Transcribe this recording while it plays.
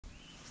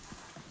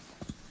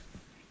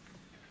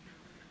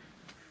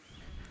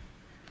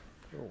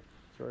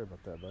Sorry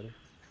about that, buddy.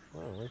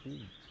 Wow, there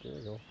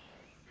you go.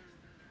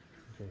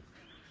 Okay.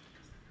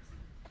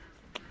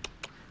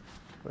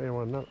 Wait, I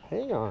want another.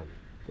 Hang on.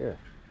 Here.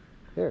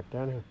 Here,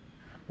 down here.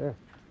 There.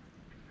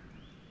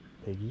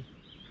 Piggy.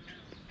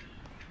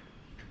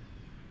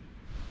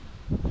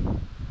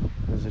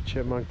 There's a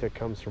chipmunk that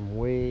comes from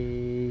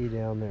way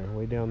down there,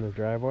 way down the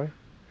driveway.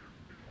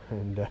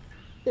 And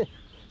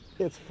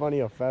it's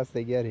funny how fast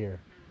they get here.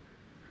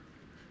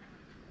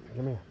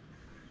 Come here.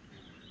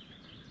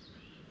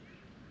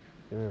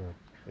 Come here.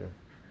 Here.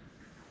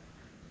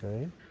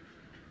 Okay.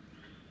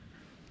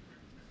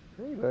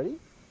 Hey, buddy.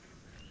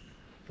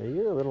 Hey,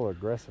 you're a little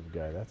aggressive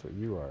guy. That's what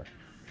you are.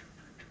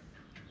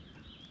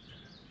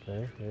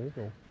 Okay, there you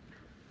go.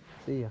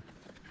 See ya.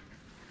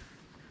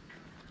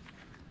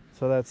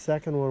 So that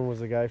second one was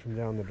the guy from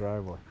down the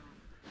driveway.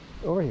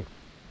 Over here.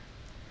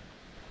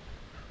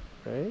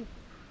 Okay.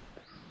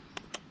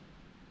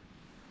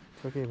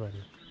 It's okay,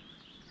 buddy.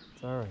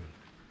 It's alright.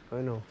 I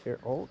know. Here,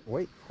 hold,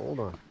 wait, hold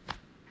on.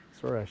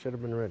 Sorry, I should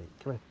have been ready.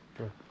 Come here,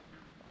 come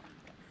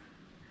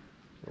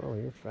here. Oh,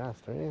 you're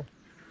fast, aren't you?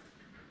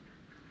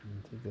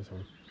 Take this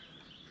one.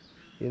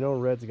 You know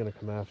Red's gonna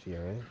come after you,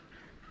 right?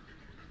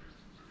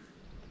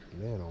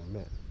 Man, oh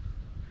man.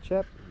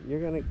 Chip,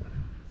 you're gonna...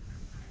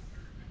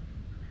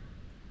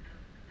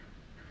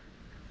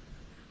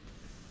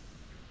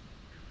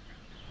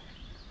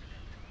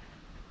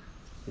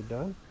 You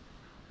done?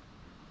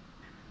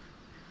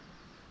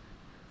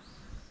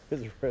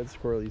 There's a red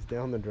squirrel. He's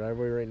down the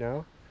driveway right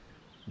now,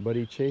 but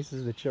he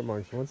chases the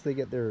chipmunks. Once they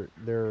get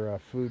their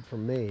food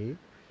from me,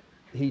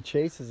 he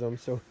chases them,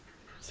 so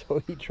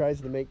he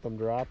tries to make them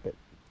drop it.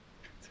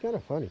 It's kind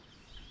of funny.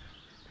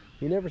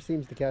 He never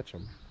seems to catch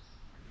them.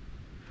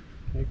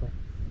 Here you go.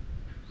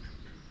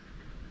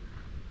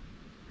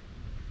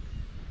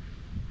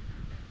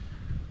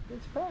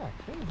 It's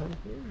back. Hey, honey.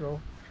 Here you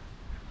go.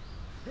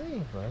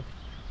 Hey, bud.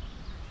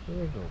 There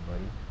you go,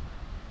 buddy.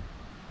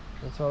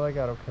 That's all I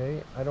got,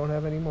 okay? I don't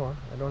have any more.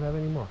 I don't have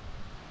any more.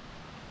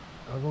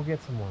 I'll go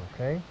get some more,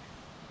 okay?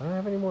 I don't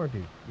have any more,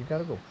 dude. You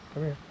gotta go.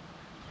 Come here.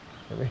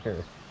 Come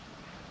here.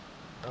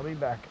 I'll be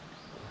back.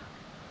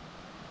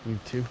 You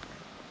too.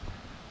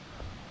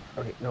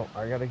 Okay, no,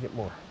 I gotta get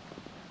more.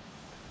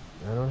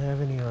 I don't have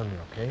any on me,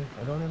 okay?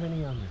 I don't have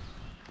any on me.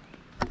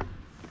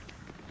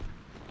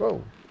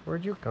 Whoa,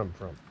 where'd you come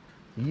from?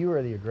 You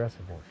are the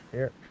aggressive one.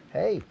 Here.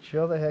 Hey,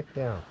 chill the heck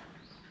down.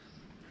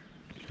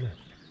 Here.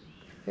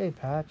 Hey,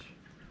 Patch.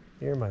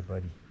 Here, my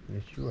buddy.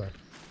 Yes, you are.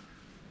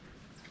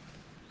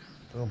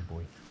 Oh,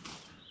 boy.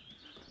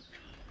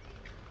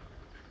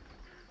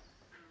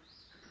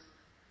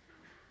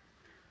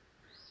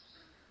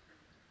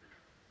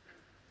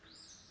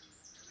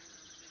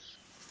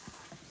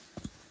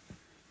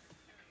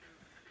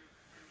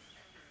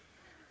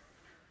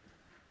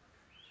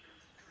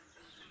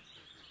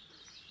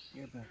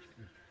 Here, Patch.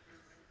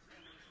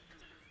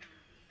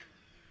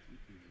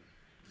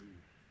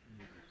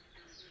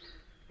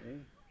 Hey.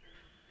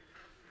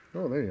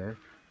 Oh, there you are.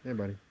 Hey,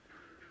 buddy.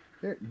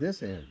 Here,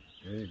 this end.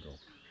 There you go.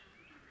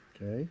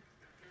 Okay.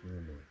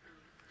 There, boy.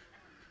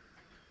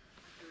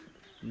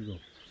 You go.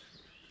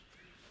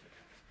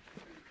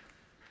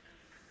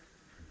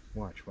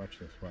 Watch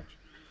this. Watch.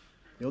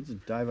 He'll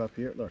just dive up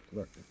here. Look.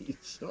 He's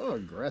so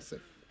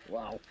aggressive.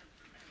 Wow.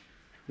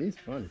 He's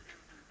fun.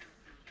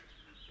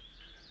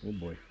 Oh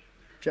boy.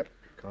 Chip,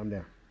 calm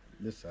down.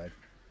 This side.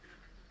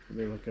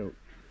 Everybody look out.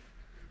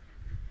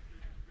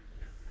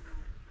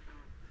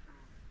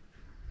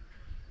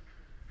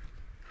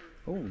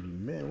 Holy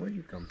man, where'd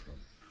you come from?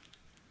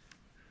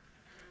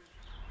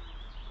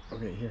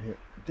 Okay, here.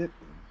 Dip.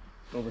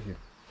 Over here.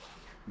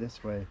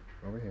 This way.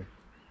 Over here.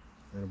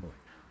 There, boy.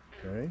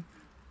 Okay.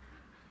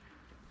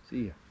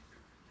 See ya.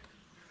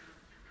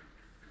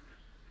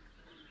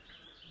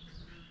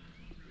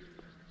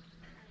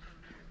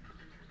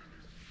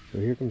 So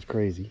here comes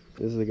Crazy.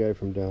 This is the guy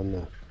from down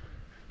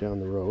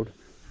the road.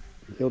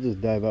 He'll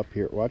just dive up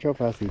here. Watch how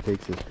fast he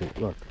takes this thing.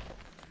 Look.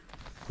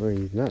 Where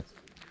he's nuts.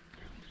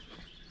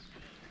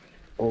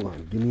 Hold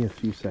on, give me a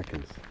few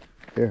seconds.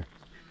 Here.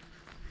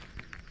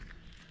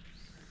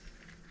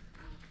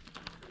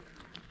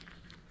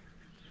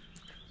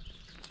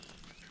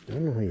 I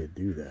don't know how you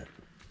do that.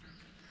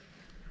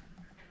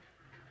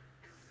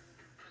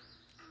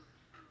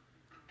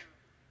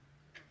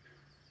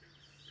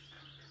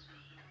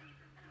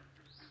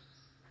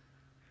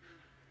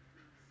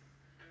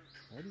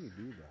 How do you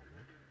do that,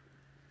 man?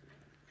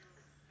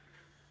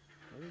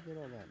 How do you get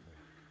all that, man?